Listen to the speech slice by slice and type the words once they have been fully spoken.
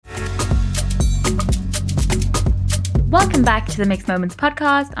Welcome back to the Mixed Moments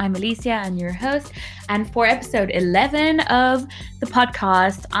podcast. I'm Alicia and your host. And for episode 11 of the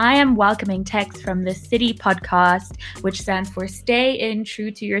podcast, I am welcoming Tex from the City Podcast, which stands for Stay In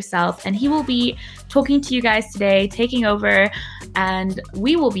True to Yourself. And he will be talking to you guys today, taking over, and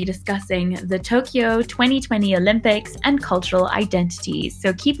we will be discussing the Tokyo 2020 Olympics and cultural identities.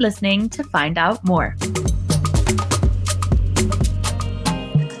 So keep listening to find out more.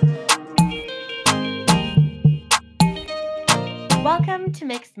 Welcome to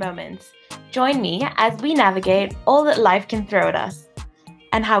Mixed Moments. Join me as we navigate all that life can throw at us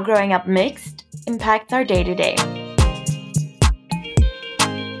and how growing up mixed impacts our day-to-day.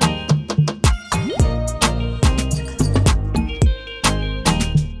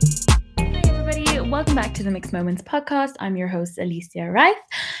 Hi everybody, welcome back to the Mixed Moments podcast. I'm your host, Alicia Reif.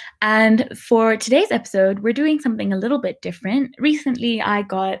 And for today's episode, we're doing something a little bit different. Recently, I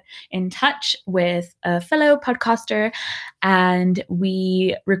got in touch with a fellow podcaster and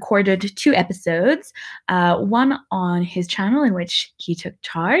we recorded 2 episodes, one on his channel in which he took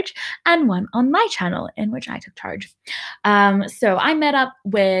charge and one on my channel in which I took charge. So I met up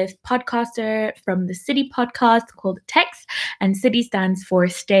with podcaster from the City Podcast called Tex, and City stands for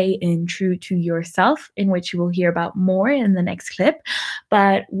Stay In True to Yourself, in which you will hear about more in the next clip.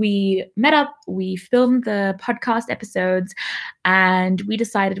 But we met up, we filmed the podcast episodes, and we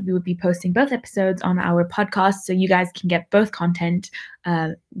decided we would be posting both episodes on our podcast so you guys can get both content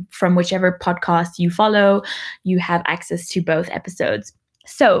from whichever podcast you follow. You have access to both episodes.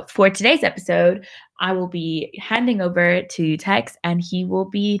 So for today's episode, I will be handing over to Tex and he will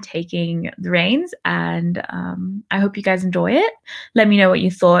be taking the reins, and I hope you guys enjoy it. Let me know what you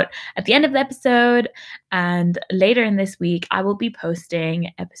thought at the end of the episode, and later in this week I will be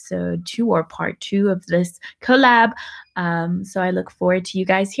posting episode 2 or part 2 of this collab. So I look forward to you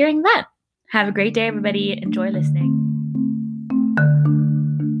guys hearing that. Have a great day, everybody. Enjoy listening.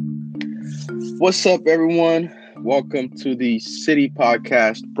 What's up, everyone? Welcome to the City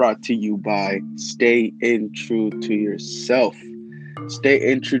Podcast, brought to you by Stay In True to Yourself.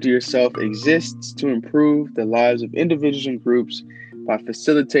 Stay In True to Yourself exists to improve the lives of individuals and groups by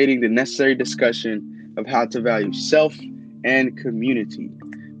facilitating the necessary discussion of how to value self and community.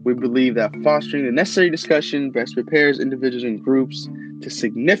 We believe that fostering the necessary discussion best prepares individuals and groups to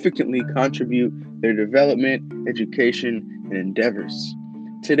significantly contribute their development, education, and endeavors.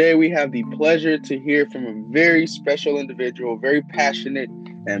 Today, we have the pleasure to hear from a very special individual, very passionate,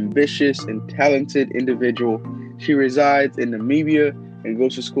 ambitious, and talented individual. She resides in Namibia and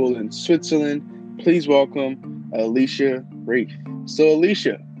goes to school in Switzerland. Please welcome Alicia Reif. So,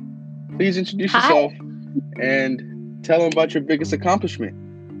 Alicia, please introduce yourself and tell them about your biggest accomplishment.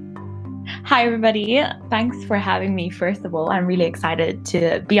 Hi, everybody. Thanks for having me. First of all, I'm really excited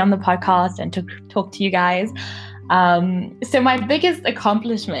to be on the podcast and to talk to you guys. So my biggest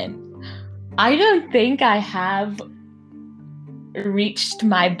accomplishment, I don't think I have reached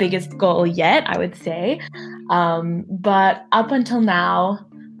my biggest goal yet, I would say. But up until now,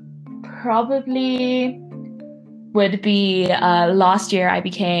 probably would be last year I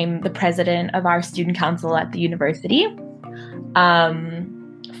became the president of our student council at the university.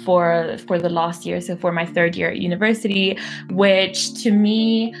 For the last year, so for my 3rd year at university, which to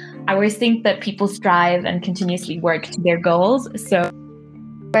me, I always think that people strive and continuously work to their goals. So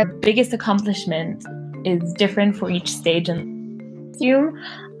our biggest accomplishment is different for each stage in you,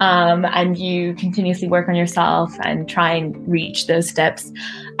 and you continuously work on yourself and try and reach those steps.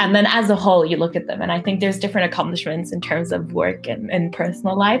 And then as a whole, you look at them. And I think there's different accomplishments in terms of work and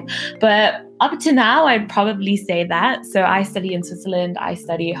personal life. But up to now, I'd probably say that. So I study in Switzerland. I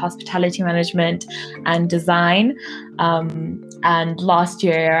study hospitality management and design. And last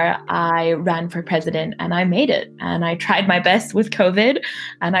year, I ran for president and I made it. And I tried my best with COVID.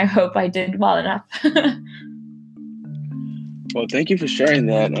 And I hope I did well enough. Well, thank you for sharing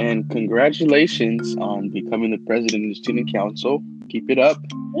that, and congratulations on becoming the president of the student council. Keep it up,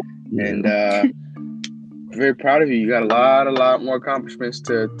 and very proud of you. You got a lot more accomplishments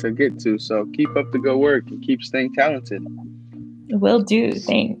to get to, so keep up the good work and keep staying talented. Will do.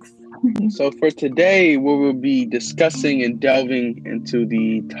 Thanks. So for today, we will be discussing and delving into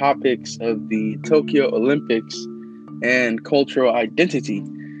the topics of the Tokyo Olympics and cultural identity.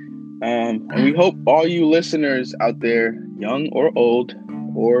 And we hope all you listeners out there, young or old,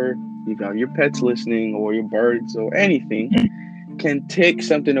 or you got your pets listening, or your birds, or anything, can take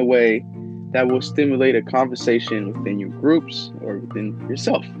something away that will stimulate a conversation within your groups or within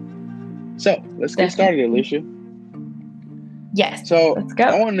yourself. So let's get started, Alicia. Yes. So let's go.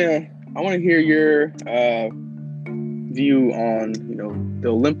 I want to hear your view on the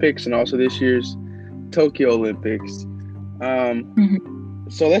Olympics and also this year's Tokyo Olympics.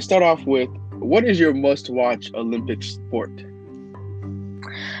 So let's start off with, what is your must-watch Olympic sport?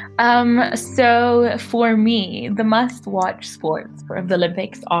 So for me, the must-watch sports for the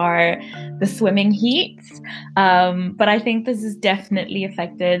Olympics are the swimming heats. But I think this is definitely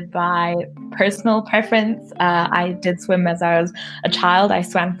affected by personal preference. I did swim as I was a child. I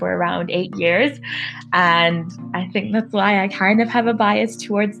swam for around 8 years. And I think that's why I kind of have a bias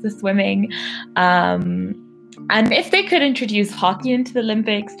towards the swimming. And if they could introduce hockey into the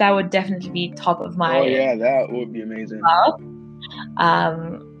Olympics, that would definitely be top of my... Oh, yeah, that would be amazing.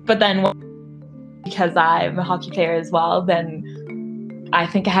 But then, because I'm a hockey player as well, then I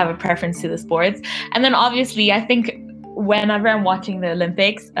think I have a preference to the sports. And then obviously, I think whenever I'm watching the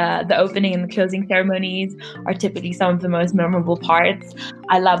Olympics, the opening and the closing ceremonies are typically some of the most memorable parts.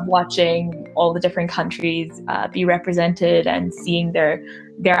 I love watching all the different countries be represented and seeing their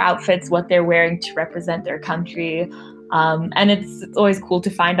outfits, what they're wearing to represent their country. And it's always cool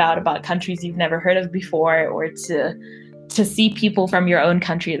to find out about countries you've never heard of before, or to see people from your own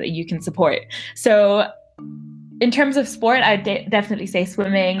country that you can support. So in terms of sport, I'd definitely say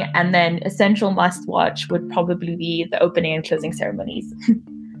swimming, and then essential must-watch would probably be the opening and closing ceremonies.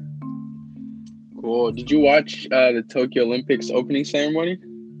 Cool. Did you watch the Tokyo Olympics opening ceremony?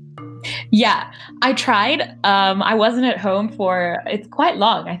 Yeah, I tried. I wasn't at home it's quite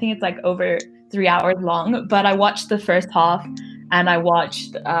long. I think it's like over 3 hours long, but I watched the first half, and I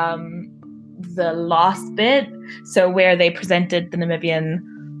watched the last bit, so where they presented the Namibian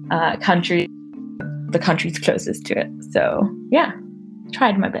country, the countries closest to it. So yeah,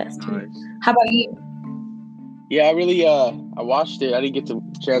 tried my best. Nice. How about you? Yeah, I really I watched it. I didn't get the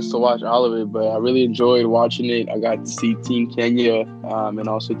chance to watch all of it, but I really enjoyed watching it. I got to see Team Kenya and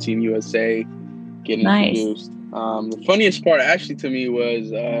also Team USA getting introduced. The funniest part actually to me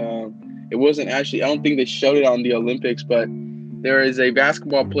was it wasn't actually, I don't think they showed it on the Olympics, but there is a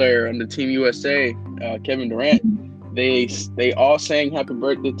basketball player on the Team USA, Kevin Durant. They all sang happy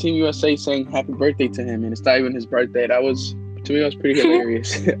birthday. The Team USA sang happy birthday to him, and it's not even his birthday. To me, that was pretty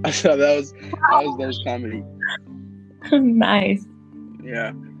hilarious. I thought that was comedy. Nice.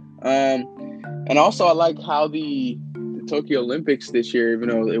 Yeah. And also I like how the Tokyo Olympics this year, even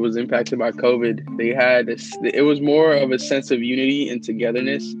though it was impacted by COVID, they had it was more of a sense of unity and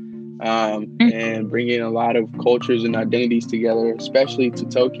togetherness. And bringing a lot of cultures and identities together, especially to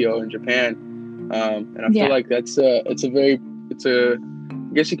Tokyo and Japan. And I feel like I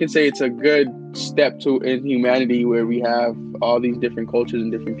guess you can say it's a good step in humanity, where we have all these different cultures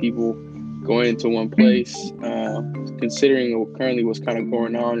and different people going into one place, considering currently what's kind of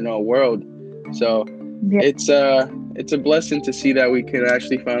going on in our world. So it's a blessing to see that we can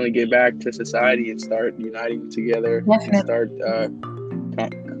actually finally get back to society and start uniting together and start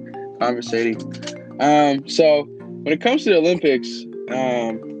conversating. So when it comes to the Olympics,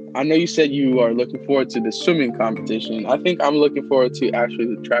 I know you said you are looking forward to the swimming competition. I think I'm looking forward to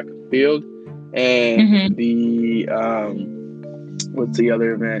actually the track and field and the what's the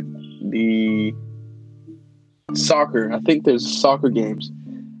other event? The soccer. I think there's soccer games.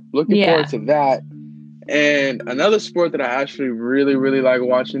 Looking forward to that. And another sport that I actually really, really like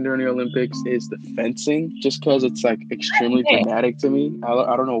watching during the Olympics is the fencing, just because it's like extremely dramatic to me.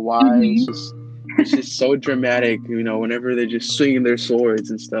 I don't know why. It's just so dramatic, whenever they're just swinging their swords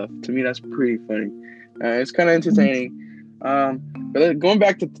and stuff. To me, that's pretty funny. It's kind of entertaining. But going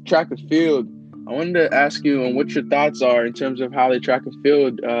back to track and field, I wanted to ask you on what your thoughts are in terms of how the track and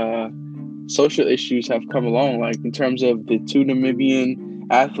field social issues have come along, like in terms of the 2 Namibian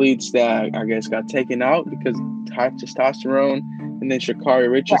athletes that I guess got taken out because high testosterone, and then Sha'Carri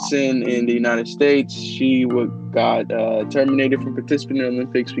Richardson in the United States, she got terminated from participating in the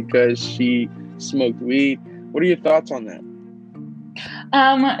Olympics because she smoked weed. What are your thoughts on that?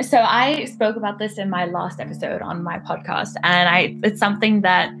 So I spoke about this in my last episode on my podcast, and it's something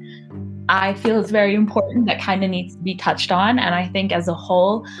that I feel is very important, that kind of needs to be touched on. And I think as a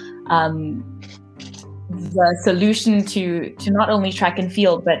whole, the solution to not only track and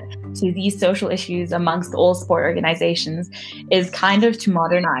field, but to these social issues amongst all sport organizations is kind of to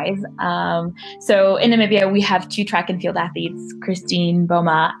modernize. So in Namibia, we have 2 track and field athletes, Christine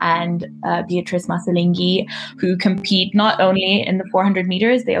Boma and Beatrice Masalingi, who compete not only in the 400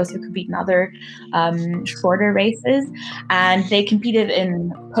 meters, they also compete in other shorter races. And they competed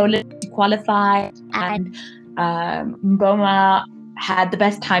in Poland to qualify, and Boma had the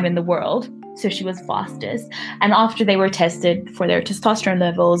best time in the world. So she was fastest. And after they were tested for their testosterone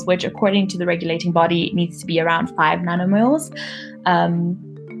levels, which according to the regulating body needs to be around 5 nanomoles,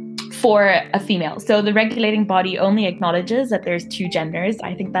 for a female. So the regulating body only acknowledges that there's two genders.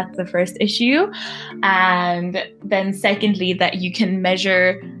 I think that's the first issue. And then secondly, that you can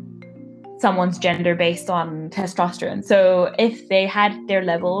measure someone's gender based on testosterone. So if they had their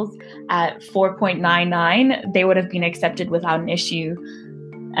levels at 4.99, they would have been accepted without an issue.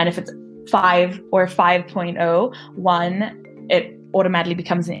 And if it's 5 or 5.01, it automatically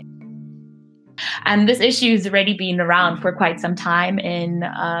becomes an. And this issue has already been around for quite some time. In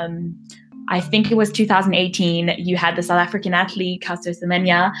I think it was 2018, you had the South African athlete Caster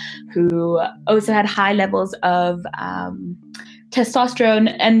Semenya, who also had high levels of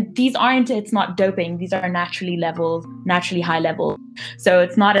testosterone. And it's not doping, these are naturally high levels. So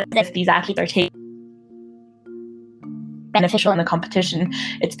it's not as if these athletes are taking beneficial in the competition.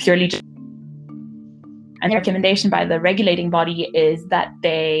 It's purely just, and the recommendation by the regulating body is that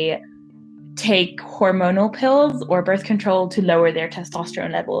they take hormonal pills or birth control to lower their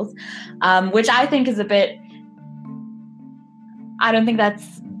testosterone levels, which I think is I don't think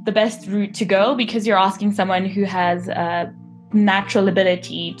that's the best route to go, because you're asking someone who has a natural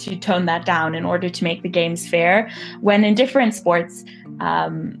ability to tone that down in order to make the games fair, when in different sports,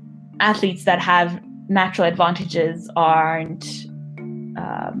 athletes that have natural advantages aren't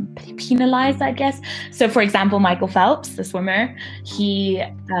penalized, I guess. So for example, Michael Phelps, the swimmer, he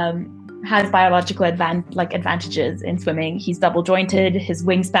has biological advantages in swimming. He's double jointed, his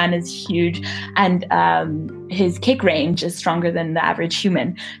wingspan is huge, and his kick range is stronger than the average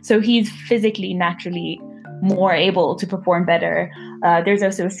human. So he's physically, naturally more able to perform better. There's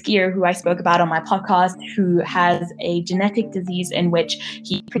also a skier who I spoke about on my podcast who has a genetic disease in which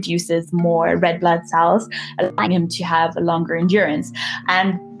he produces more red blood cells, allowing him to have a longer endurance.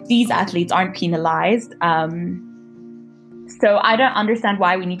 And these athletes aren't penalized. So I don't understand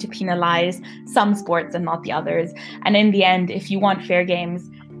why we need to penalize some sports and not the others. And in the end, if you want fair games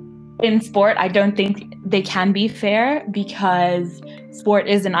in sport, I don't think they can be fair, because sport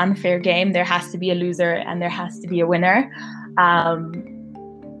is an unfair game. There has to be a loser and there has to be a winner.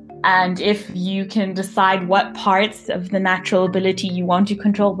 And if you can decide what parts of the natural ability you want to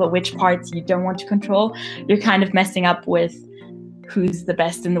control, but which parts you don't want to control, you're kind of messing up with who's the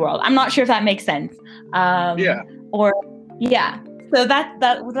best in the world. I'm not sure if that makes sense. So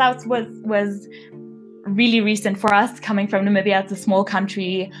that was really recent for us coming from Namibia. It's a small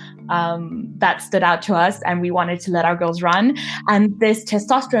country. That stood out to us, and we wanted to let our girls run. And this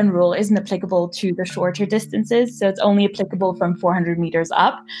testosterone rule isn't applicable to the shorter distances, so it's only applicable from 400 meters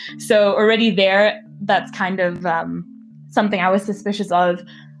up. So already there, that's kind of something I was suspicious of.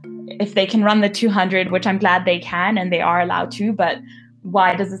 If they can run the 200, which I'm glad they can and they are allowed to, but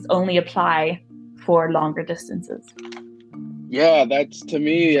why does this only apply for longer distances? Yeah, to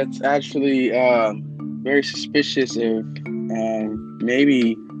me, that's actually very suspicious if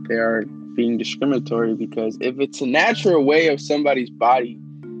maybe they are being discriminatory, because if it's a natural way of somebody's body,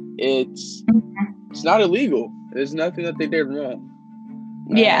 it's not illegal. There's nothing that they did wrong.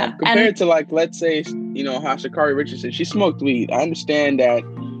 Yeah. Compared to, like, let's say, how Sha'Carri Richardson, she smoked weed. I understand that,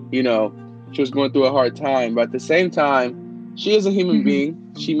 she was going through a hard time, but at the same time, she is a human being.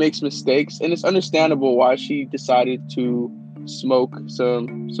 She makes mistakes, and it's understandable why she decided to smoke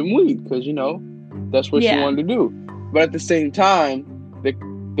some weed, because that's what she wanted to do. But at the same time,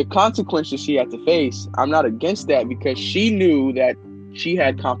 the consequences she had to face, I'm not against that, because she knew that she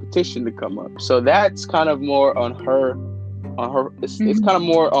had competition to come up. So that's kind of more on her. It's kind of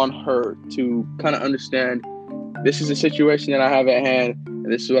more on her to kind of understand, this is a situation that I have at hand,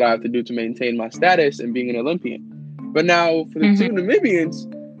 and this is what I have to do to maintain my status and being an Olympian. But now for the two Namibians,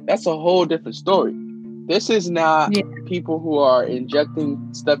 that's a whole different story. This is not people who are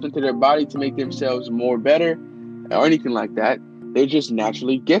injecting stuff into their body to make themselves more better or anything like that. They're just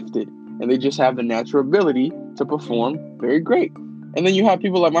naturally gifted, and they just have the natural ability to perform very great. And then you have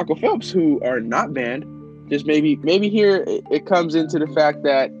people like Michael Phelps who are not banned. Just maybe here it comes into the fact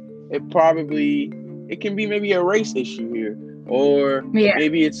that it can be maybe a race issue here, or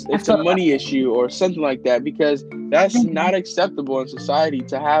maybe it's a money issue or something like that, because that's not acceptable in society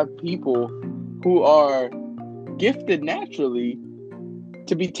to have people who are gifted naturally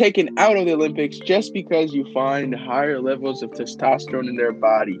to be taken out of the Olympics just because you find higher levels of testosterone in their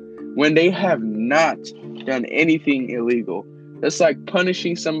body when they have not done anything illegal. That's like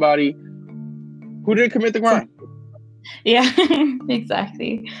punishing somebody who didn't commit the crime. Yeah,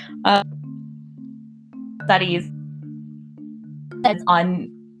 exactly. Studies on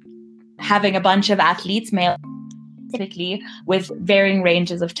having a bunch of athletes, male typically with varying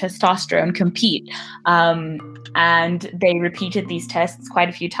ranges of testosterone compete. And they repeated these tests quite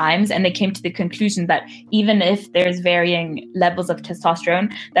a few times, and they came to the conclusion that even if there's varying levels of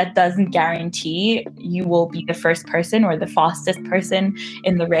testosterone, that doesn't guarantee you will be the first person or the fastest person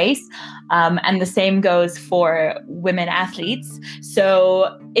in the race. And the same goes for women athletes.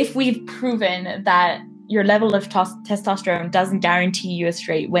 So if we've proven that your level of testosterone doesn't guarantee you a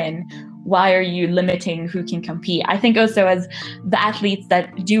straight win, why are you limiting who can compete? I think also as the athletes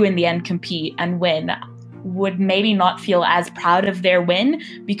that do in the end compete and win would maybe not feel as proud of their win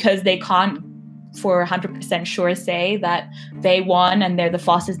because they can't for 100% sure say that they won and they're the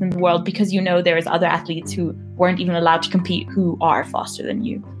fastest in the world, because there's other athletes who weren't even allowed to compete who are faster than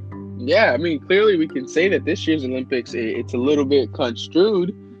you. Yeah, I mean, clearly we can say that this year's Olympics, it's a little bit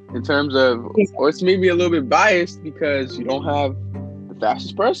construed in terms of, or it's maybe a little bit biased because you don't have the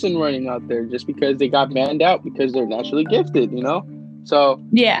fastest person running out there just because they got banned out because they're naturally gifted, So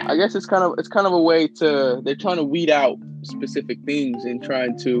yeah, I guess it's kind of a way they're trying to weed out specific things and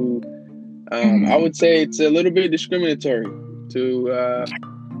trying to, I would say it's a little bit discriminatory to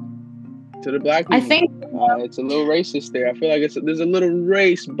the black people. I think it's a little racist there. I feel like there's a little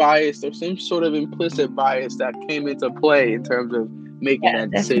race bias or some sort of implicit bias that came into play in terms of making that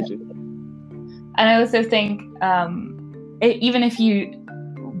decision. And I also think even if you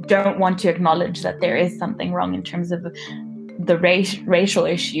don't want to acknowledge that there is something wrong in terms of the racial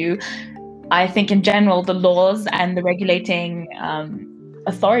issue, I think in general the laws and the regulating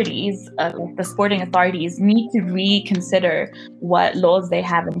authorities, the sporting authorities, need to reconsider what laws they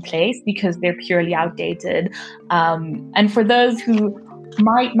have in place because they're purely outdated. And for those who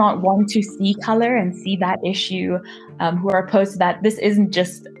might not want to see color and see that issue, who are opposed to that, this isn't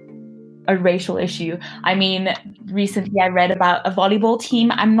just a racial issue. I mean, recently I read about a volleyball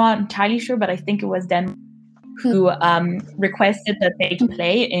team, I'm not entirely sure, but I think it was Denmark, who requested that they can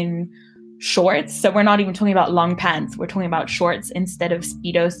play in shorts. So we're not even talking about long pants. We're talking about shorts instead of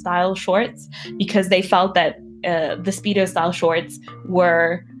Speedo style shorts, because they felt that the Speedo style shorts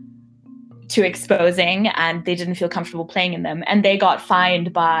were too exposing and they didn't feel comfortable playing in them. And they got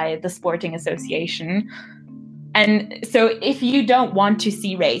fined by the sporting association. And so if you don't want to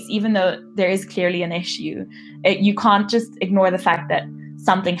see race, even though there is clearly an issue, you can't just ignore the fact that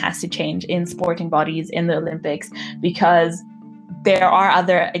something has to change in sporting bodies in the Olympics, because there are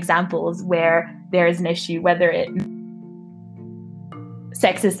other examples where there is an issue, whether it's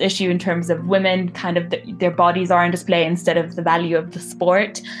sexist issue in terms of women, kind of their bodies are on display instead of the value of the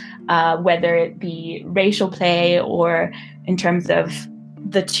sport, whether it be racial play or in terms of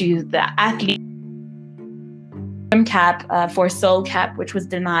the athlete cap for Soul Cap, which was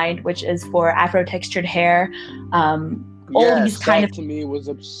denied, which is for Afro-textured hair. All these kind of, to me was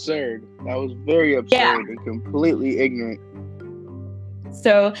absurd. That was very absurd and completely ignorant.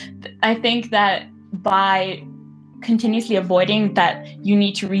 So I think that by continuously avoiding that, you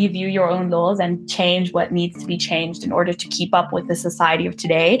need to review your own laws and change what needs to be changed in order to keep up with the society of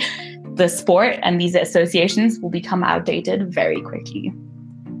today. The sport and these associations will become outdated very quickly.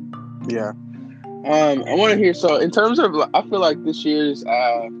 Yeah. I want to hear, so in terms of, I feel like this year's,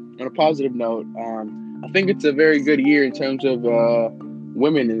 on a positive note, I think it's a very good year in terms of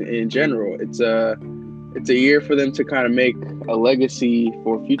women in general. It's a year for them to kind of make a legacy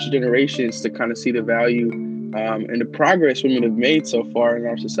for future generations to kind of see the value and the progress women have made so far in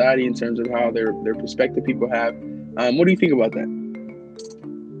our society in terms of how their perspective people have. What do you think about that?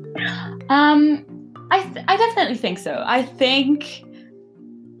 I definitely think so. I think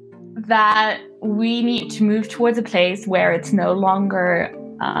that we need to move towards a place where it's no longer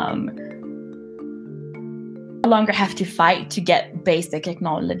have to fight to get basic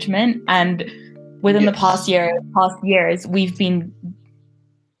acknowledgement. And within the past years, we've been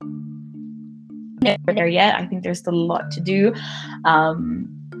there yet. I think there's still a lot to do,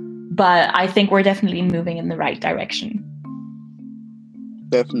 but I think we're definitely moving in the right direction.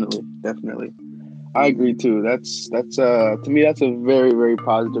 Definitely. I agree too. That's to me, that's a very, very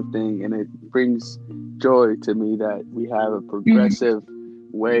positive thing, and it brings joy to me that we have a progressive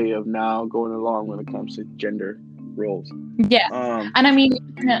way of now going along when it comes to gender roles. Yeah, and I mean,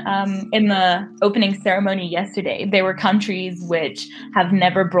 in the opening ceremony yesterday, there were countries which have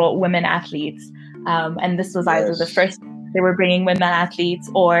never brought women athletes, and this was either the first they were bringing women athletes,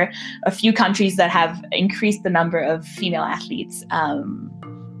 or a few countries that have increased the number of female athletes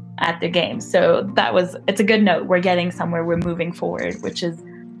at the games. So it's a good note. We're getting somewhere. We're moving forward, which is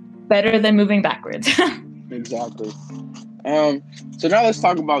better than moving backwards. Exactly. So now let's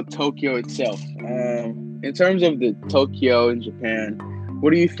talk about Tokyo itself. In terms of the Tokyo in Japan,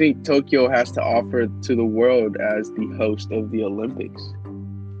 what do you think Tokyo has to offer to the world as the host of the Olympics?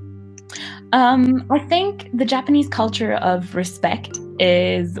 I think the Japanese culture of respect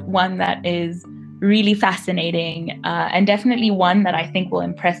is one that is really fascinating, and definitely one that I think will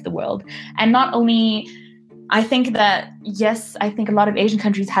impress the world. And not only, I think that, yes, I think a lot of Asian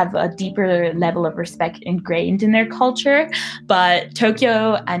countries have a deeper level of respect ingrained in their culture, but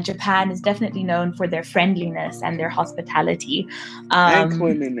Tokyo and Japan is definitely known for their friendliness and their hospitality. And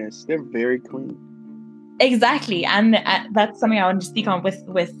cleanliness. They're very clean. Exactly. And that's something I want to speak on with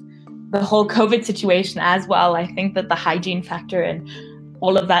the whole COVID situation as well. I think that the hygiene factor and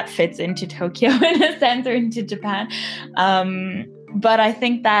all of that fits into Tokyo in a sense, or into Japan. But I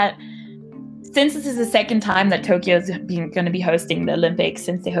think that since this is the second time that Tokyo is going to be hosting the Olympics,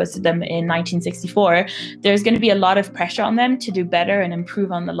 since they hosted them in 1964, there's going to be a lot of pressure on them to do better and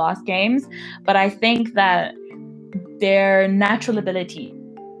improve on the lost games. But I think that their natural ability,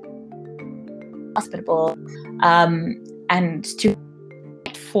 hospitable, and to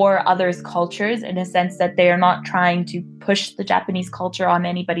for others' cultures, in a sense that they are not trying to push the Japanese culture on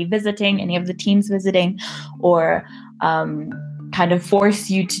anybody visiting, any of the teams visiting, or kind of force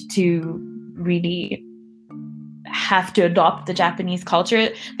you to really have to adopt the Japanese culture.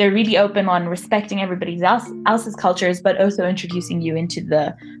 They're really open on respecting everybody else's cultures, but also introducing you into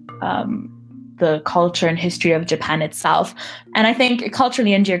the culture and history of Japan itself. And I think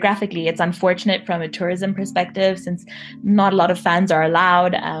culturally and geographically, it's unfortunate from a tourism perspective, since not a lot of fans are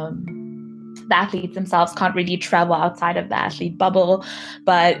allowed. The athletes themselves can't really travel outside of the athlete bubble,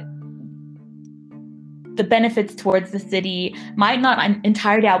 but the benefits towards the city might not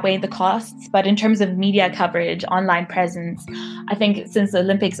entirely outweigh the costs. But in terms of media coverage, online presence, I think since the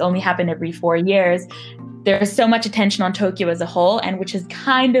Olympics only happen every 4 years, there's so much attention on Tokyo as a whole, and which has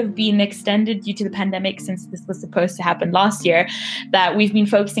kind of been extended due to the pandemic, since this was supposed to happen last year, that we've been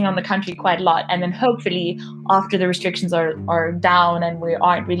focusing on the country quite a lot. And then hopefully after the restrictions are down and we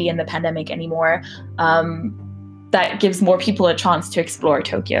aren't really in the pandemic anymore, that gives more people a chance to explore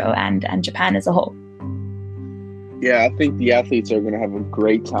Tokyo and Japan as a whole. Yeah, I think the athletes are going to have a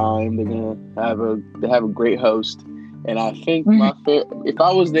great time. They're going to have a great host. And I think if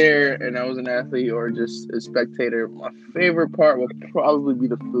I was there and I was an athlete or just a spectator, my favorite part would probably be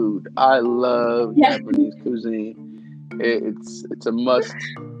the food. I love Japanese cuisine. It's a must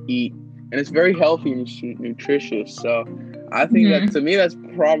eat, and it's very healthy and nutritious. So I think that, to me, that's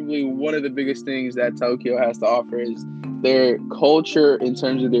probably one of the biggest things that Tokyo has to offer is their culture in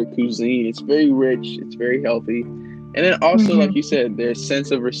terms of their cuisine. It's very rich. It's very healthy. And then also, like you said, their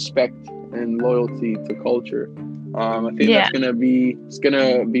sense of respect and loyalty to culture. I think that's gonna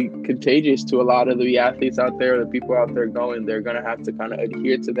be contagious to a lot of the athletes out there, the people out there going. They're gonna have to kind of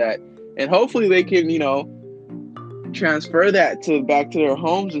adhere to that, and hopefully they can, transfer that back to their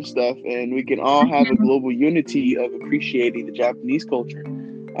homes and stuff, and we can all have a global unity of appreciating the Japanese culture,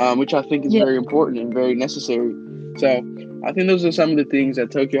 which I think is very important and very necessary. So I think those are some of the things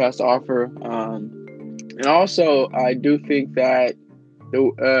that Tokyo has to offer, and also I do think that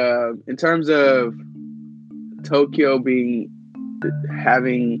in terms of Tokyo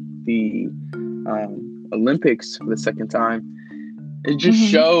having the Olympics for the second time, it just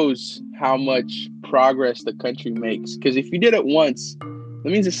shows how much progress the country makes. Because if you did it once,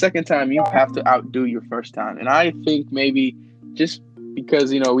 that means the second time you have to outdo your first time. And I think maybe just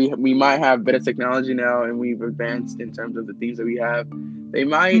because we might have better technology now and we've advanced in terms of the things that we have, they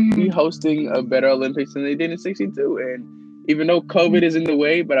might be hosting a better Olympics than they did in '62. And even though COVID is in the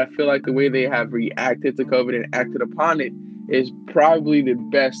way, but I feel like the way they have reacted to COVID and acted upon it is probably the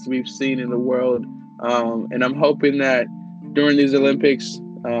best we've seen in the world. And I'm hoping that during these Olympics,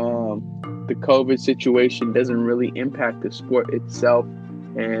 the COVID situation doesn't really impact the sport itself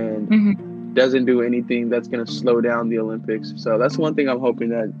and doesn't do anything that's going to slow down the Olympics. So that's one thing I'm hoping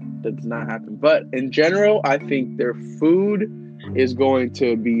that does not happen. But in general, I think their food is going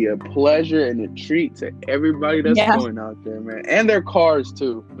to be a pleasure and a treat to everybody that's going out there, man. And their cars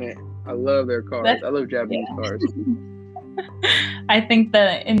too, man. I love their cars. I love Japanese cars. I think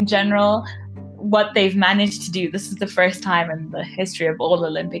that in general, what they've managed to do, this is the first time in the history of all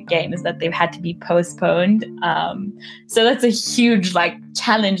Olympic Games that they've had to be postponed. So that's a huge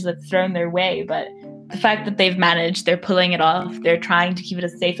challenge that's thrown their way. But the fact that they've managed, they're pulling it off, they're trying to keep it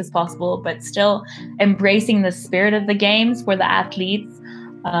as safe as possible, but still embracing the spirit of the games for the athletes.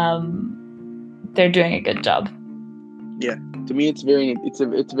 They're doing a good job. Yeah, to me, it's very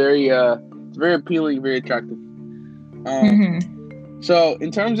appealing, very attractive. So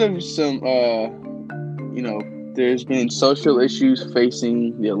in terms of some, there's been social issues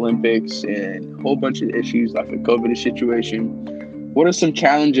facing the Olympics and a whole bunch of issues like the COVID situation. What are some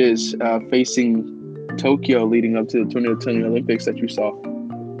challenges facing Tokyo leading up to the 2020 Olympics that you saw?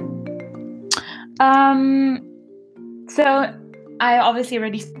 So I obviously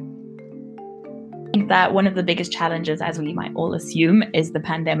already think that one of the biggest challenges, as we might all assume, is the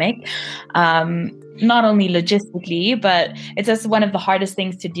pandemic. Not only logistically, but it's just one of the hardest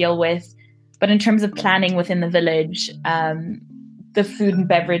things to deal with. But in terms of planning within the village, the food and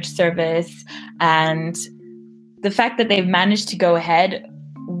beverage service, and the fact that they've managed to go ahead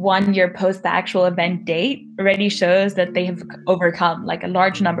 1 year post the actual event date already shows that they have overcome like a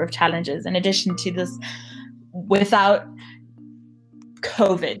large number of challenges in addition to this without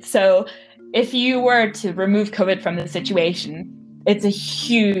COVID. So if you were to remove COVID from the situation, it's a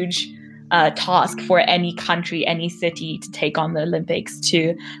huge task for any country, any city to take on the Olympics,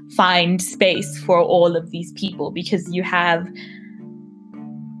 to find space for all of these people, because you have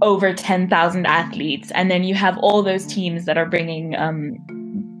over 10,000 athletes, and then you have all those teams that are bringing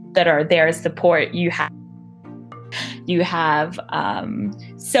that are there as support. You have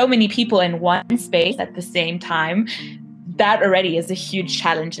so many people in one space at the same time. That already is a huge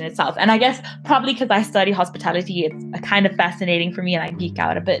challenge in itself. And I guess probably because I study hospitality, it's kind of fascinating for me, and I geek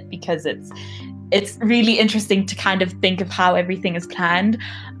out a bit because it's really interesting to kind of think of how everything is planned.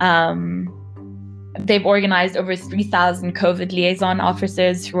 They've organized over 3,000 COVID liaison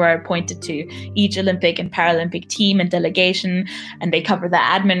officers who are appointed to each Olympic and Paralympic team and delegation, and they cover the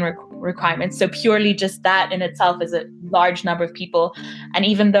admin requirements. So purely just that in itself is a large number of people. And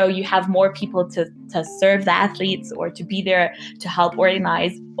even though you have more people to serve the athletes or to be there to help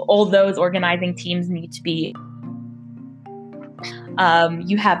organize, all those organizing teams need to be.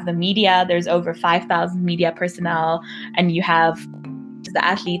 You have the media, there's over 5,000 media personnel, and you have the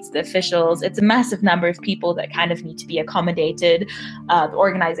athletes, the officials. It's a massive number of people that kind of need to be accommodated, the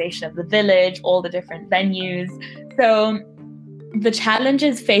organization of the village, all the different venues. So the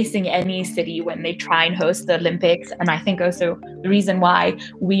challenges facing any city when they try and host the Olympics, and I think also the reason why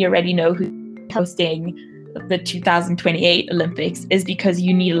we already know who's hosting the 2028 Olympics is because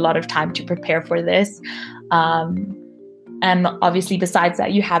you need a lot of time to prepare for this. And obviously, besides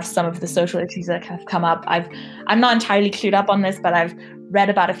that, you have some of the social issues that have come up. I'm not entirely clued up on this, but I've read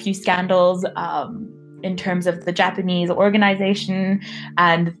about a few scandals in terms of the Japanese organization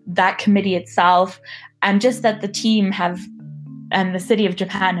and that committee itself, and just that the team and the city of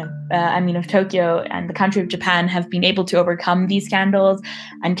Japan, of Tokyo and the country of Japan have been able to overcome these scandals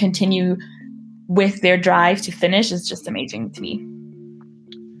and continue with their drive to finish is just amazing to me.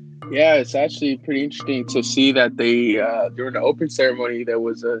 Yeah, it's actually pretty interesting to see that they during the open ceremony there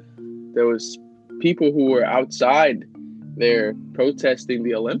was people who were outside there protesting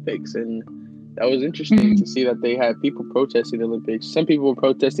the Olympics, and that was interesting to see that they had people protesting the Olympics. Some people were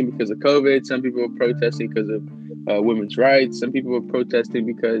protesting because of COVID. Some people were protesting because of women's rights. Some people were protesting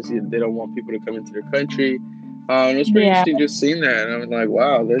because they don't want people to come into their country. It was pretty interesting just seeing that, and I was like,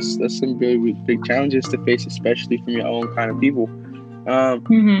 wow, there's some really big challenges to face, especially from your own kind of people.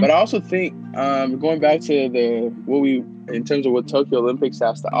 But I also think going back to in terms of what Tokyo Olympics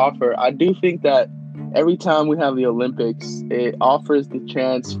has to offer, I do think that every time we have the Olympics, it offers the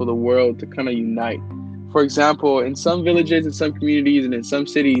chance for the world to kind of unite. For example, in some villages, in some communities, and in some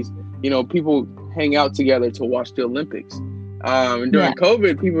cities, people hang out together to watch the Olympics. And during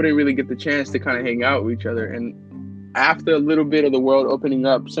COVID, people didn't really get the chance to kind of hang out with each other. And after a little bit of the world opening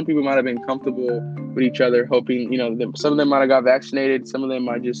up, some people might have been comfortable with each other, hoping, some of them might have got vaccinated. Some of them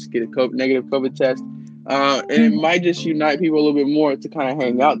might just get a negative COVID test. And it might just unite people a little bit more to kind of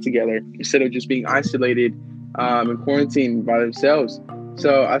hang out together instead of just being isolated and quarantined by themselves.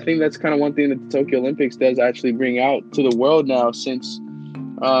 So I think that's kind of one thing that the Tokyo Olympics does actually bring out to the world now, since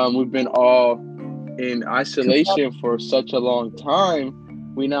we've been all in isolation for such a long time.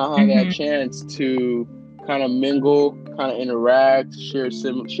 We now have that chance to kind of mingle, kind of interact, share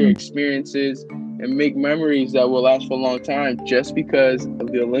experiences, and make memories that will last for a long time just because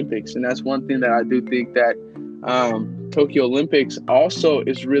of the Olympics. And that's one thing that I do think that Tokyo Olympics also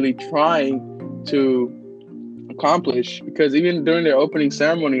is really trying to accomplish, because even during their opening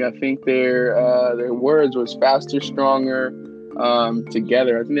ceremony, I think their words was faster, stronger,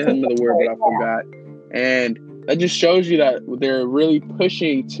 together. I think they had another word, but I forgot. And that just shows you that they're really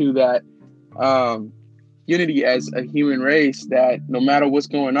pushing to that unity as a human race, that no matter what's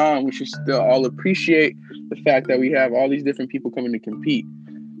going on, we should still all appreciate the fact that we have all these different people coming to compete.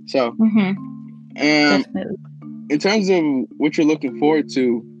 So, in terms of what you're looking forward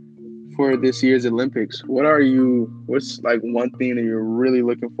to for this year's Olympics, what's like one thing that you're really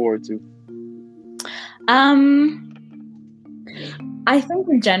looking forward to? I think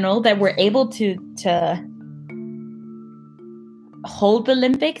in general that we're able to hold the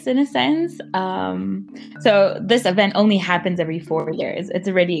Olympics in a sense. So this event only happens every 4 years. It's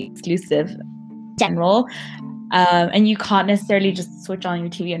already exclusive in general. And you can't necessarily just switch on your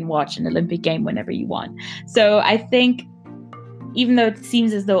TV and watch an Olympic game whenever you want. So I think even though it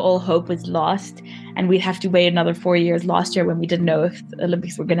seems as though all hope was lost and we'd have to wait another 4 years last year when we didn't know if the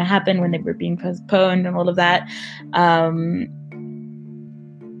Olympics were going to happen, when they were being postponed and all of that,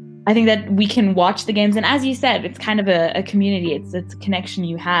 I think that we can watch the games. And as you said, it's kind of a community. It's a connection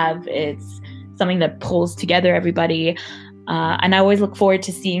you have. It's something that pulls together everybody. And I always look forward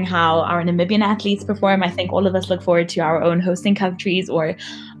to seeing how our Namibian athletes perform. I think all of us look forward to our own hosting countries or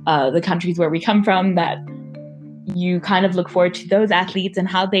the countries where we come from, that you kind of look forward to those athletes and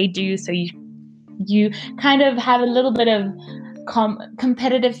how they do. So you kind of have a little bit of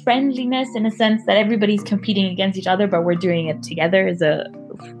competitive friendliness in a sense that everybody's competing against each other, but we're doing it together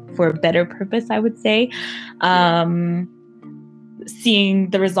for a better purpose, I would say.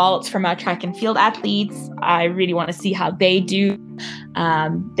 Seeing the results from our track and field athletes, I really want to see how they do.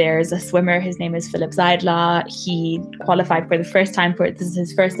 There's a swimmer, his name is Philip Zeidler. He qualified for the first time this is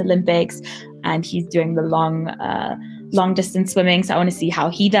his first Olympics, and he's doing the long distance swimming. So I want to see how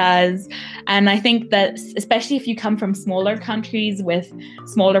he does. And I think that especially if you come from smaller countries with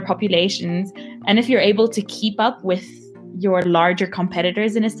smaller populations, and if you're able to keep up with your larger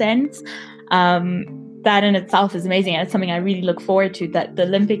competitors in a sense, that in itself is amazing. And it's something I really look forward to, that the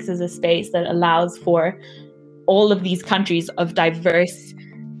Olympics is a space that allows for all of these countries of diverse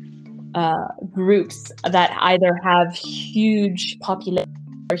groups that either have huge populations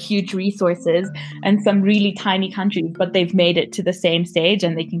or huge resources, and some really tiny countries, but they've made it to the same stage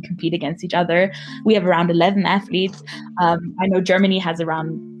and they can compete against each other. We have around 11 athletes. I know Germany has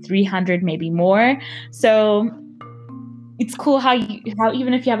around 300, maybe more. So it's cool how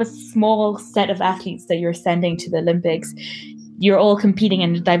even if you have a small set of athletes that you're sending to the Olympics, you're all competing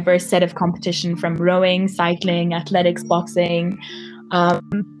in a diverse set of competition, from rowing, cycling, athletics, boxing,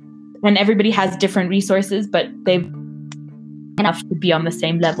 and everybody has different resources, but they've enough to be on the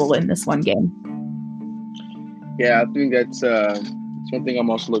same level in this one game. Yeah, I think that's one thing I'm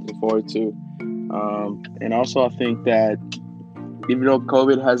also looking forward to. And also I think that even though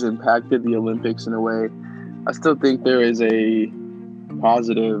COVID has impacted the Olympics in a way, I still think there is a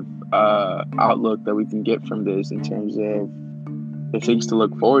positive outlook that we can get from this in terms of the things to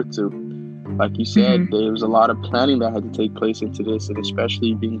look forward to. Like you said, there was a lot of planning that had to take place into this, and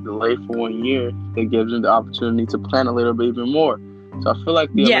especially being delayed for 1 year, that gives them the opportunity to plan a little bit even more. So I feel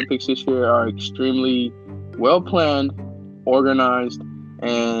like the Olympics this year are extremely well planned, organized,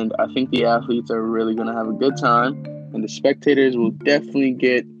 and I think the athletes are really going to have a good time, and the spectators will definitely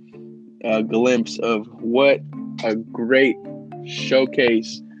get a glimpse of what a great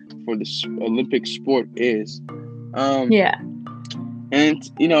showcase for the Olympic sport is.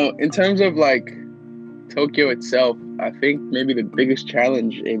 And, in terms of like Tokyo itself, I think maybe the biggest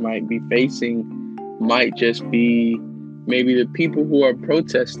challenge it might be facing might just be maybe the people who are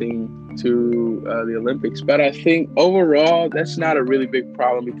protesting to the Olympics. But I think overall, that's not a really big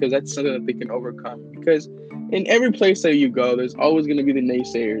problem, because that's something that they can overcome. Because in every place that you go, there's always going to be the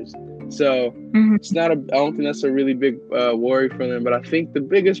naysayers. So it's not I don't think that's a really big worry for them. But I think the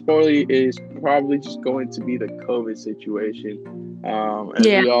biggest worry is probably just going to be the COVID situation. As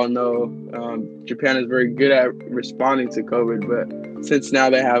we all know, Japan is very good at responding to COVID. But since now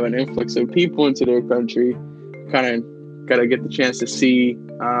they have an influx of people into their country, kind of got to get the chance to see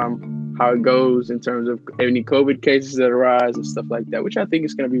how it goes in terms of any COVID cases that arise and stuff like that, which I think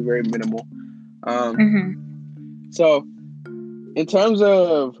is going to be very minimal. So in terms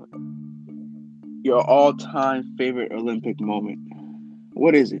of your all-time favorite Olympic moment,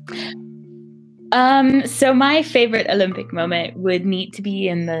 what is it? So my favorite Olympic moment would need to be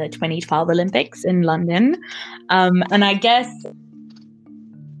in the 2012 Olympics in London. And I guess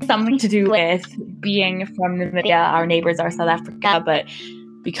something to do with being from Namibia. Our neighbors are South Africa, but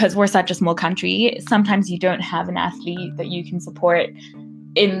because we're such a small country, sometimes you don't have an athlete that you can support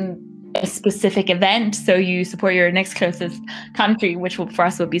in a specific event. So you support your next closest country, which for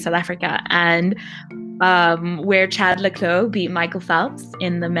us would be South Africa. And where Chad le Clos beat Michael Phelps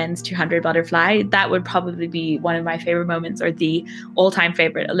in the men's 200 butterfly, that would probably be one of my favorite moments, or the all-time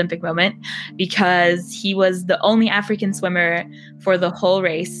favorite Olympic moment, because he was the only African swimmer for the whole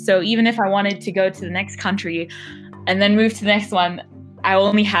race. So even if I wanted to go to the next country and then move to the next one, I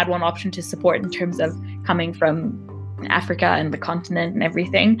only had one option to support in terms of coming from Africa and the continent and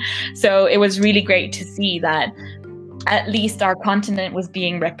everything. So it was really great to see that at least our continent was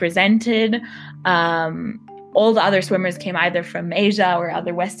being represented. All the other swimmers came either from Asia or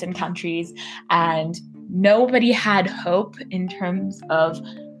other Western countries, and nobody had hope in terms of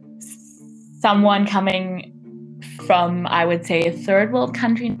someone coming from, I would say, a third world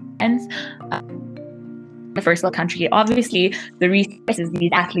country, the first world country. Obviously, the resources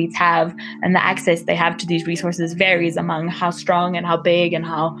these athletes have and the access they have to these resources varies among how strong and how big and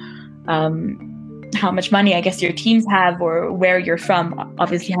how much money, I guess, your teams have, or where you're from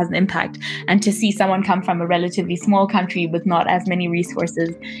obviously has an impact. And to see someone come from a relatively small country with not as many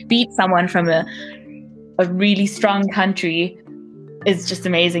resources beat someone from a really strong country is just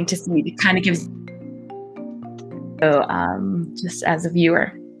amazing to see. It kind of gives just as a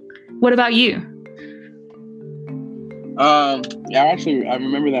viewer. What about you? Yeah, actually, I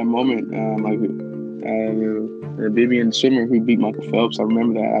remember that moment. The Vivian swimmer who beat Michael Phelps. I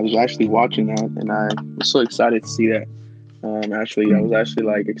remember that. I was actually watching that, and I was so excited to see that. I was actually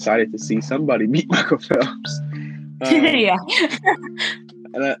like excited to see somebody beat Michael Phelps. Yeah.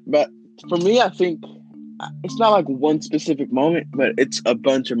 But for me, I think it's not like one specific moment, but it's a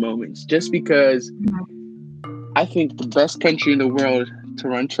bunch of moments. Just because I think the best country in the world to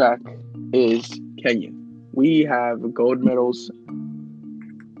run track is Kenya. We have gold medals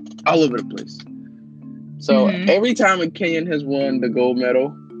all over the place. So every time a Kenyan has won the gold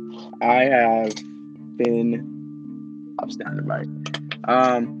medal, I have been outstanding by it.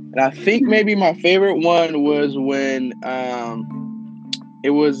 And I think maybe my favorite one was when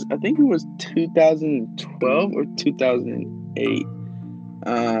it was 2012 or 2008.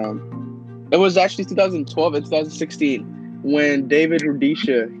 It was actually 2012 and 2016 when David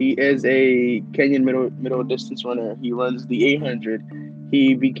Rudisha, he is a Kenyan middle distance runner. He runs the 800.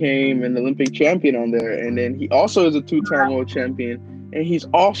 He became an Olympic champion on there, and then he also is a two-time world champion, and he's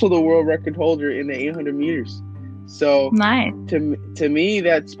also the world record holder in the 800 meters. So nice. To me,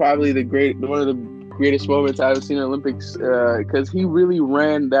 that's probably one of the greatest moments I've seen in Olympics, because he really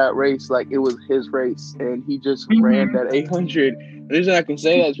ran that race like it was his race, and he just ran that 800. The reason I can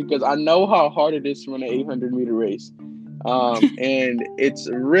say that is because I know how hard it is to run an 800 meter race, and it's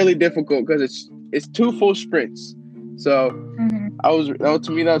really difficult because it's two full sprints. So to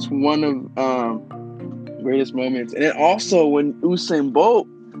me, that's one of greatest moments. And then also when Usain Bolt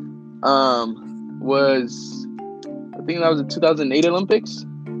was, I think that was the 2008 Olympics,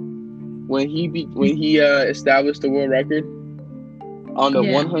 when he established the world record on the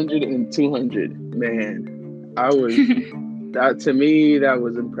 100 and 200. Man, that to me, that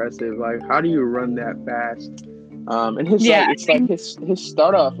was impressive. Like, how do you run that fast? And his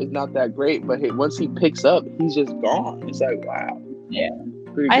start off is not that great, but once he picks up, he's just gone. It's like, wow. Yeah.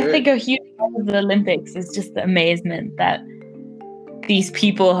 I think a huge part of the Olympics is just the amazement that these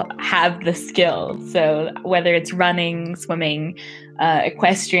people have the skill. So whether it's running, swimming,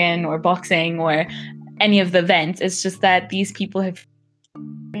 equestrian, or boxing, or any of the events, it's just that these people have,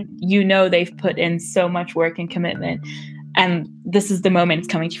 they've put in so much work and commitment, and this is the moment it's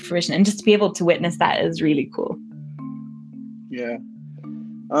coming to fruition. And just to be able to witness that is really cool. Yeah.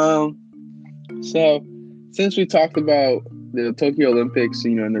 So since we talked about the Tokyo Olympics,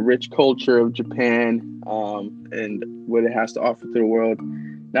 and the rich culture of Japan, and what it has to offer to the world,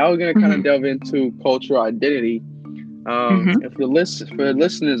 now we're going to kind of delve into cultural identity. And for the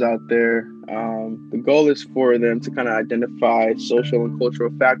listeners out there, the goal is for them to kind of identify social and cultural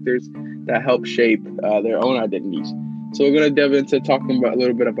factors that help shape their own identities. So we're going to delve into talking a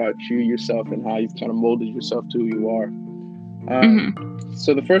little bit about you, yourself, and how you've kind of molded yourself to who you are.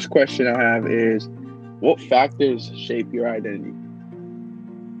 So the first question I have is, what factors shape your identity?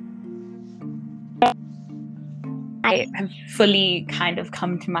 I have fully kind of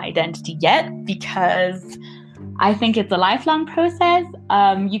come to my identity yet, because I think it's a lifelong process.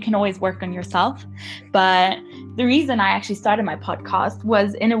 You can always work on yourself. But the reason I actually started my podcast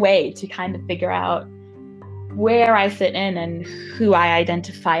was in a way to kind of figure out where I fit in and who I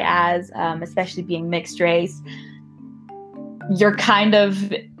identify as, especially being mixed race. You're kind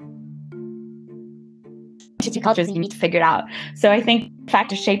of cultures you need to figure it out. So I think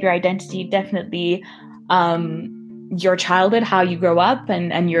factors shape your identity, definitely your childhood, how you grow up,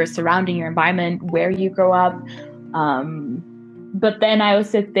 and your surrounding, your environment, where you grow up. But then I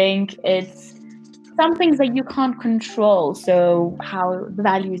also think it's some things that you can't control. So how the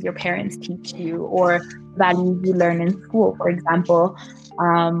values your parents teach you, or values you learn in school, for example,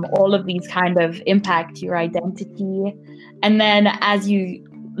 all of these kind of impact your identity. And then as you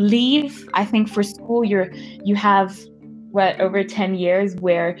leave, I think for school, you have over 10 years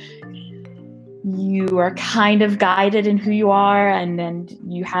where you are kind of guided in who you are, and then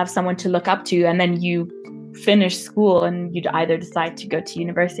you have someone to look up to, and then you finish school and you'd either decide to go to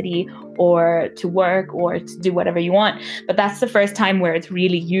university or to work or to do whatever you want. But that's the first time where it's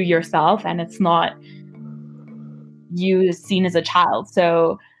really you yourself, and it's not you seen as a child.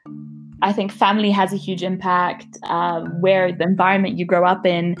 So I think family has a huge impact, where the environment you grow up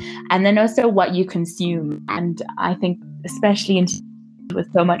in, and then also what you consume. And I think especially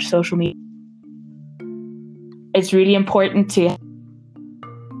with so much social media, it's really important to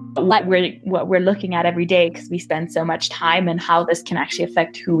what we're looking at every day, because we spend so much time, and how this can actually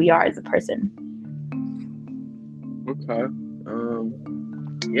affect who we are as a person. Okay.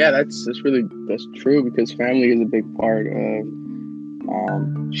 Yeah, that's true, because family is a big part of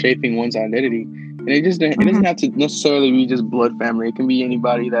shaping one's identity. And it doesn't have to necessarily be just blood family. It can be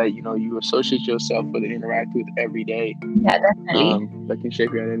anybody that you associate yourself with and interact with every day. Yeah, definitely. That can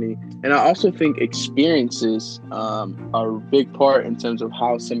shape your identity. And I also think experiences are a big part in terms of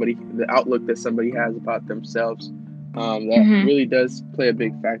how the outlook that somebody has about themselves. That really does play a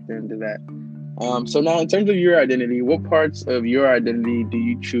big factor into that. So now, in terms of your identity, what parts of your identity do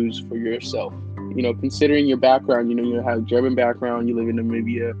you choose for yourself? Considering your background, you have a German background, you live in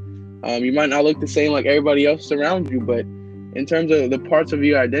Namibia. You might not look the same like everybody else around you, but in terms of the parts of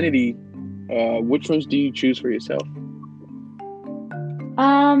your identity, which ones do you choose for yourself?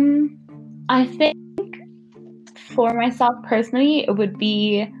 I think for myself personally, it would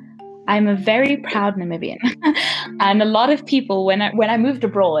be, I'm a very proud Namibian. And a lot of people, when I moved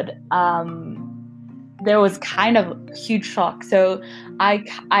abroad, there was kind of huge shock. So I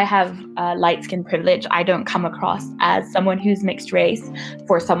have light skin privilege. I don't come across as someone who's mixed race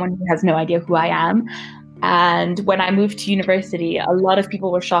for someone who has no idea who I am. And when I moved to university, a lot of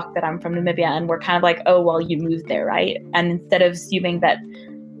people were shocked that I'm from Namibia, and were kind of like, oh, well, you moved there, right? And instead of assuming that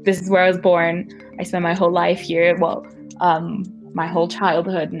this is where I was born, I spent my whole life here. Well, my whole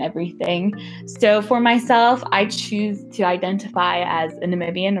childhood and everything. So for myself, I choose to identify as a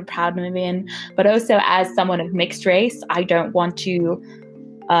Namibian, a proud Namibian, but also as someone of mixed race. I don't want to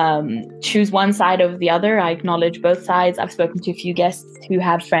choose one side over the other. I acknowledge both sides. I've spoken to a few guests who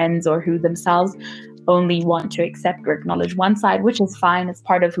have friends or who themselves only want to accept or acknowledge one side, which is fine. It's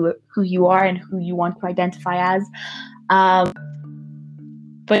part of who you are and who you want to identify as.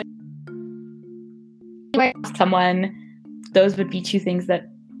 But someone, those would be two things that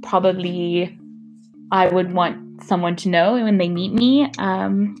probably I would want someone to know when they meet me.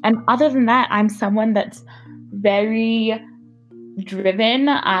 And other than that, I'm someone that's very driven.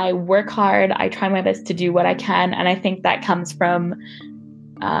 I work hard. I try my best to do what I can. And I think that comes from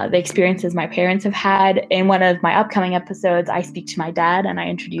the experiences my parents have had. In one of my upcoming episodes, I speak to my dad and I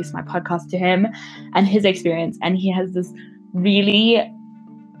introduce my podcast to him and his experience. And he has this really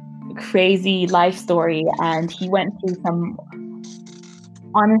crazy life story, and he went through some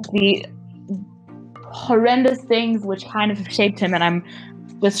honestly horrendous things which kind of shaped him, and I'm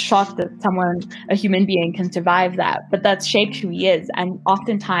just shocked that a human being can survive that, but that's shaped who he is. And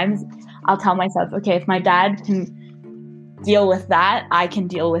oftentimes I'll tell myself, okay, if my dad can deal with that, I can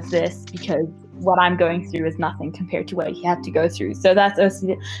deal with this, because what I'm going through is nothing compared to what he had to go through. So that's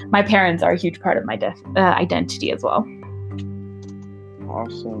also, my parents are a huge part of my identity as well.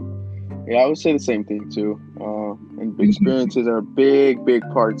 Awesome. Yeah, I would say the same thing too. And experiences are a big, big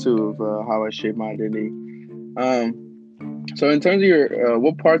part too of how I shape my identity. So in terms of your,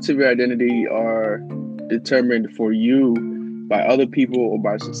 what parts of your identity are determined for you by other people or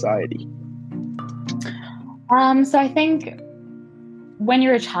by society? So I think when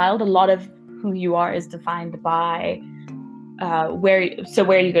you're a child, a lot of who you are is defined by where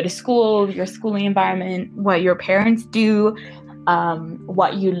you go to school, your schooling environment, what your parents do,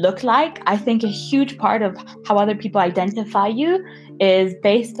 what you look like. I think a huge part of how other people identify you is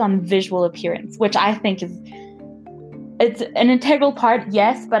based on visual appearance, which I think it's an integral part,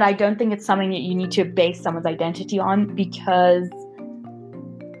 yes, but I don't think it's something that you need to base someone's identity on, because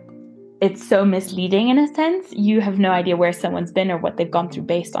it's so misleading in a sense. You have no idea where someone's been or what they've gone through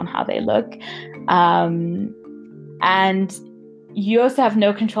based on how they look. And you also have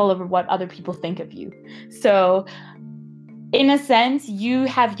no control over what other people think of you. So in a sense, you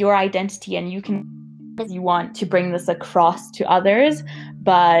have your identity and you can, if you want to bring this across to others,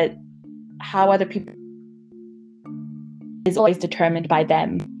 but how other people is always determined by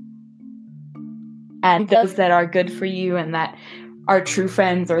them. And those that are good for you and that are true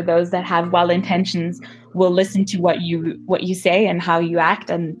friends, or those that have well intentions, will listen to what you say and how you act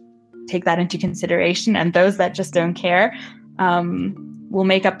and take that into consideration. And those that just don't care will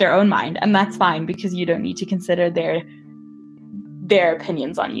make up their own mind, and that's fine, because you don't need to consider their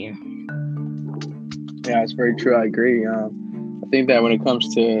opinions on you. Yeah, it's very true. I agree. I think that when it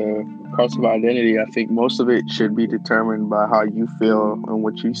comes to parts of identity, I think most of it should be determined by how you feel and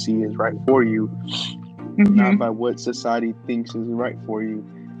what you see is right for you, not by what society thinks is right for you.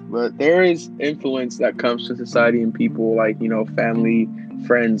 but there is influence that comes to society and people, like, family,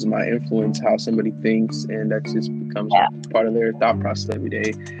 friends might influence how somebody thinks, and that just becomes part of their thought process every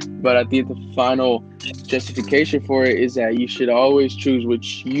day. But I think the final justification for it is that you should always choose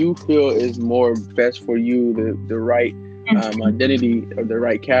which you feel is more best for you, the right identity or the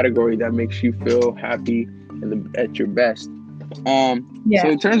right category that makes you feel happy and at your best. So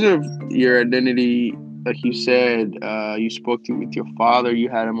in terms of your identity, like you said, you spoke with your father, you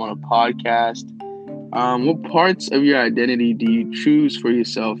had him on a podcast. What parts of your identity do you choose for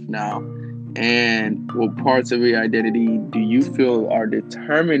yourself now? And what parts of your identity do you feel are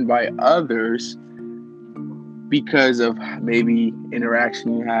determined by others because of maybe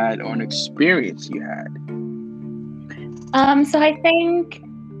interaction you had or an experience you had? So I think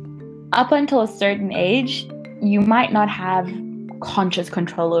up until a certain age, you might not have conscious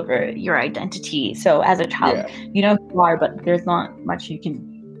control over your identity. So as a child, you know who you are, but there's not much you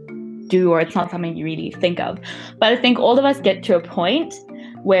can do, or it's not something you really think of. But I think all of us get to a point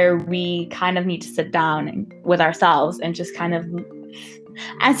where we kind of need to sit down with ourselves and just kind of,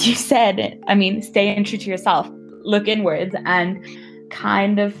 as you said, I mean, stay true to yourself, look inwards and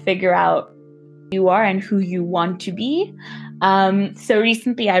kind of figure out who you are and who you want to be. So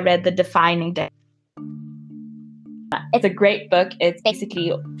recently I read The Defining Day. It's a great book. It's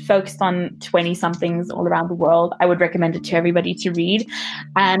basically focused on 20-somethings all around the world. I would recommend it to everybody to read.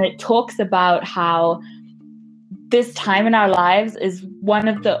 And it talks about how this time in our lives is one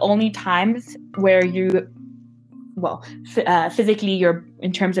of the only times where physically,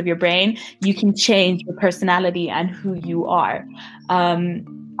 in terms of your brain, you can change your personality and who you are. And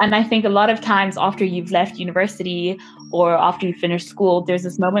I think a lot of times after you've left university or after you finish school, there's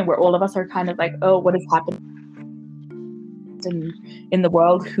this moment where all of us are kind of like, oh, what has happened in the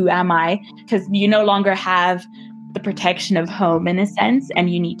world? Who am I? Because you no longer have the protection of home in a sense,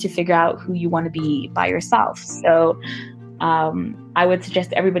 and you need to figure out who you want to be by yourself. So I would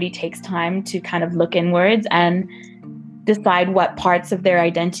suggest everybody takes time to kind of look inwards and decide what parts of their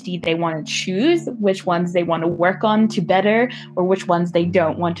identity they want to choose, which ones they want to work on to better, or which ones they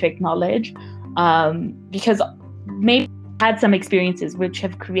don't want to acknowledge. Because maybe you had some experiences which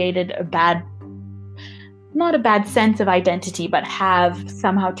have created not a bad sense of identity, but have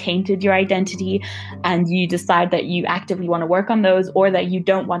somehow tainted your identity, and you decide that you actively want to work on those, or that you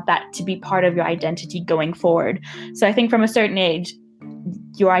don't want that to be part of your identity going forward. So I think from a certain age,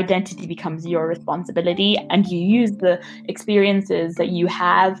 your identity becomes your responsibility, and you use the experiences that you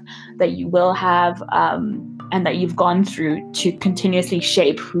have, that you will have, and that you've gone through to continuously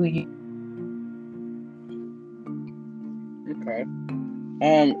shape who you. Okay.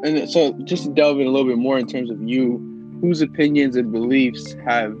 And so just to delve in a little bit more in terms of you, whose opinions and beliefs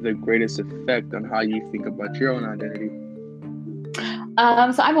have the greatest effect on how you think about your own identity?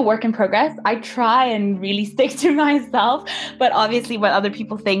 So I'm a work in progress. I try and really stick to myself, but obviously what other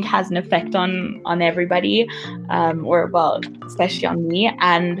people think has an effect on everybody, especially on me,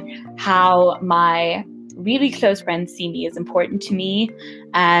 and how my really close friends see me is important to me,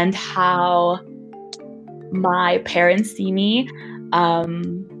 and how my parents see me.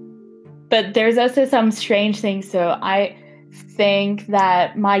 But there's also some strange things. So I think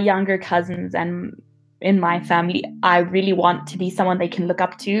that my younger cousins and in my family, I really want to be someone they can look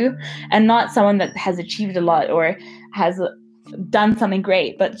up to, and not someone that has achieved a lot or has done something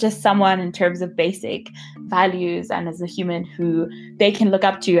great, but just someone in terms of basic values and as a human who they can look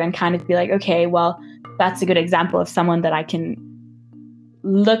up to and kind of be like, okay, well, that's a good example of someone that I can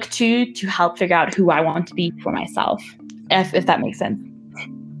look to help figure out who I want to be for myself, if that makes sense.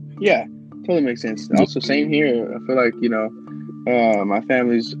 Yeah, totally makes sense. Also, same here. I feel like, my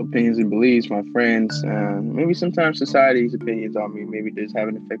family's opinions and beliefs, my friends, maybe sometimes society's opinions on me, maybe does have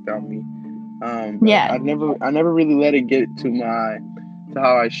an effect on me. I never really let it get to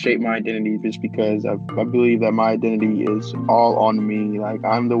how I shape my identity, just because I believe that my identity is all on me. Like,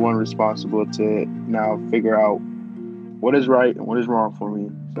 I'm the one responsible to now figure out what is right and what is wrong for me.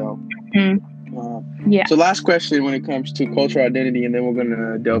 So, So last question when it comes to cultural identity, and then we're going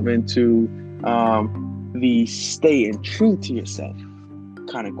to delve into the staying true to yourself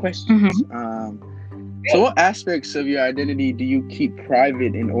kind of questions. So what aspects of your identity do you keep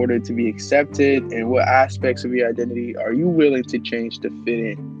private in order to be accepted? And what aspects of your identity are you willing to change to fit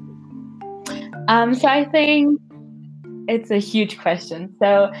in? So I think it's a huge question.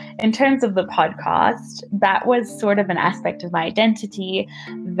 So in terms of the podcast, that was sort of an aspect of my identity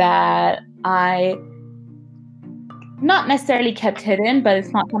that I not necessarily kept hidden, but it's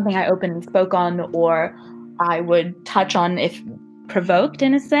not something I openly spoke on or I would touch on if provoked,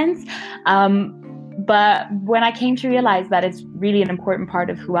 in a sense. But when I came to realize that it's really an important part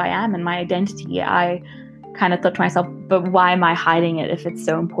of who I am and my identity, I kind of thought to myself, but why am I hiding it if it's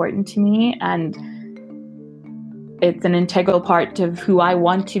so important to me? And it's an integral part of who I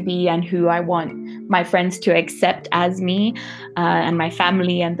want to be and who I want my friends to accept as me, and my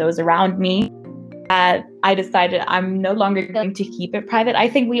family and those around me. I decided I'm no longer going to keep it private. I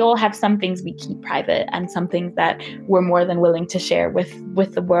think we all have some things we keep private and some things that we're more than willing to share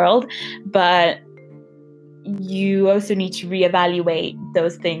with the world. But you also need to reevaluate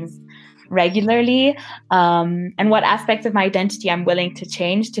those things regularly, and what aspects of my identity I'm willing to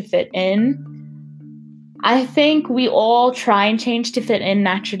change to fit in. I think we all try and change to fit in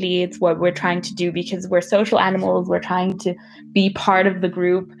naturally. It's what we're trying to do because we're social animals. We're trying to be part of the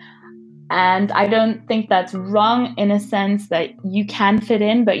group. And I don't think that's wrong in a sense that you can fit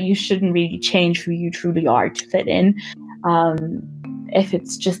in, but you shouldn't really change who you truly are to fit in. If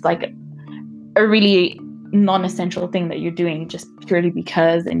it's just like a really non-essential thing that you're doing just purely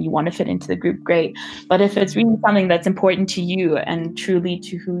because and you want to fit into the group, great. But if it's really something that's important to you and truly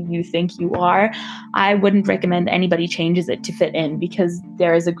to who you think you are, I wouldn't recommend anybody changes it to fit in, because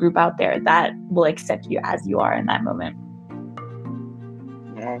there is a group out there that will accept you as you are in that moment.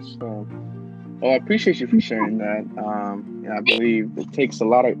 Awesome. Well, I appreciate you for sharing that. I believe it takes a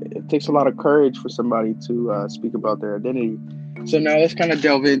lot of courage for somebody to speak about their identity. So now let's kind of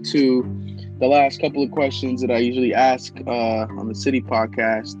delve into the last couple of questions that I usually ask on the City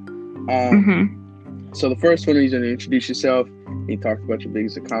podcast. So the first one is going to introduce yourself. You talked about your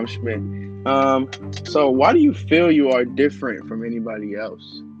biggest accomplishment. So why do you feel you are different from anybody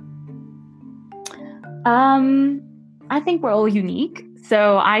else? I think we're all unique.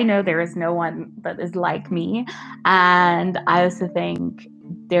 So I know there is no one that is like me. And I also think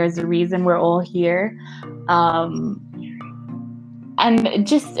there's a reason we're all here. And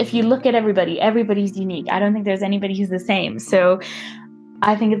just if you look at everybody's unique. I don't think there's anybody who's the same. So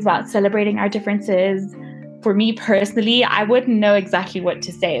I think it's about celebrating our differences. For me personally, I wouldn't know exactly what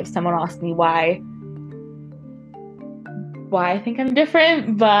to say if someone asked me why I think I'm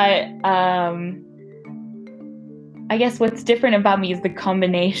different. But I guess what's different about me is the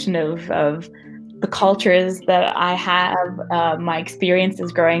combination of the cultures that I have, my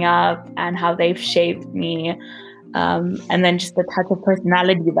experiences growing up and how they've shaped me. And then just the type of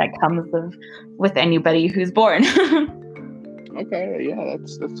personality that comes with anybody who's born. Okay, yeah,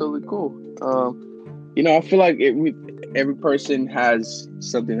 that's totally cool. I feel like every person has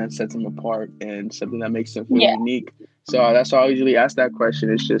something that sets them apart and something that makes them feel unique. So that's why I usually ask that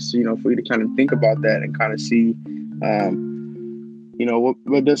question. It's just, for you to kind of think about that and kind of see,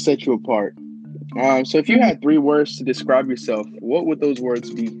 what does set you apart. So if you had 3 words to describe yourself, what would those words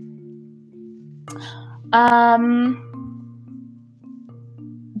be?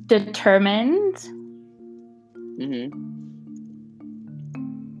 Determined.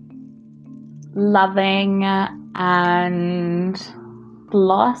 Loving, and the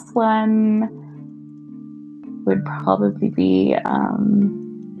last one would probably be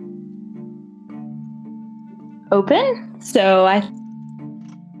open. So I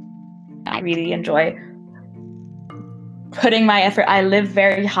really enjoy putting my effort. I live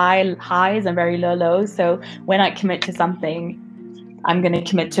very high highs and very low lows. So when I commit to something, I'm going to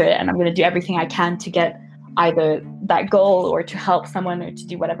commit to it, and I'm going to do everything I can to get either that goal or to help someone or to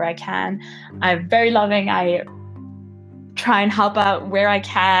do whatever I can. I'm very loving. I try and help out where I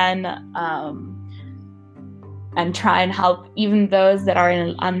can, and try and help even those that are in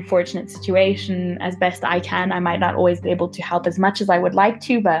an unfortunate situation as best I can. I might not always be able to help as much as I would like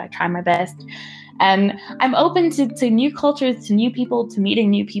to, but I try my best. And I'm open to new cultures, to new people, to meeting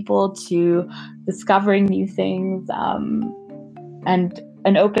new people, to discovering new things, and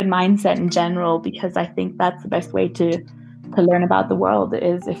an open mindset in general, because I think that's the best way to learn about the world,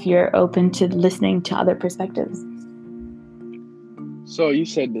 is if you're open to listening to other perspectives. So you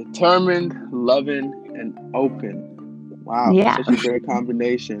said determined, loving, and open. Wow, yeah. Such a great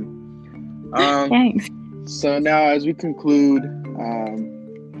combination. Thanks. So now, as we conclude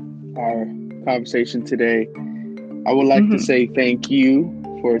our conversation today, I would like to say thank you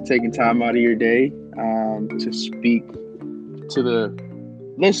for taking time out of your day to speak to the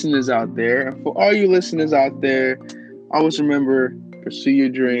listeners out there. And for all you listeners out there, always remember, pursue your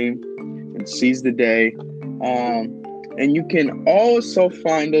dream and seize the day. And you can also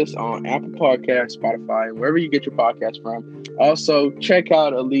find us on Apple Podcasts, Spotify, wherever you get your podcast from. Also, check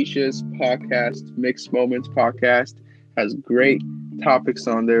out Alicia's podcast, Mixed Moments Podcast. Has great topics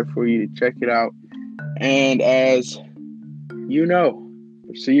on there for you to check it out. And as you know,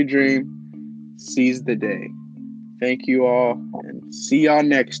 pursue your dream, seize the day. Thank you all, and see y'all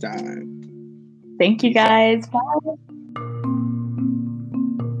next time. Thank you, guys. Bye.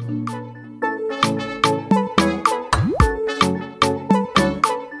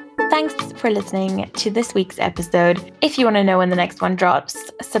 Thanks for listening to this week's episode. If you want to know when the next one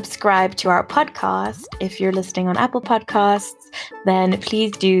drops, subscribe to our podcast. If you're listening on Apple Podcasts, then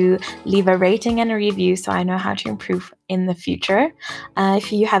please do leave a rating and a review so I know how to improve in the future.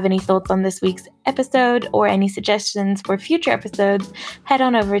 If you have any thoughts on this week's episode or any suggestions for future episodes, head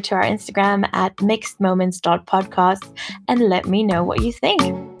on over to our Instagram at mixedmoments.podcast and let me know what you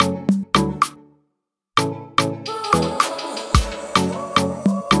think.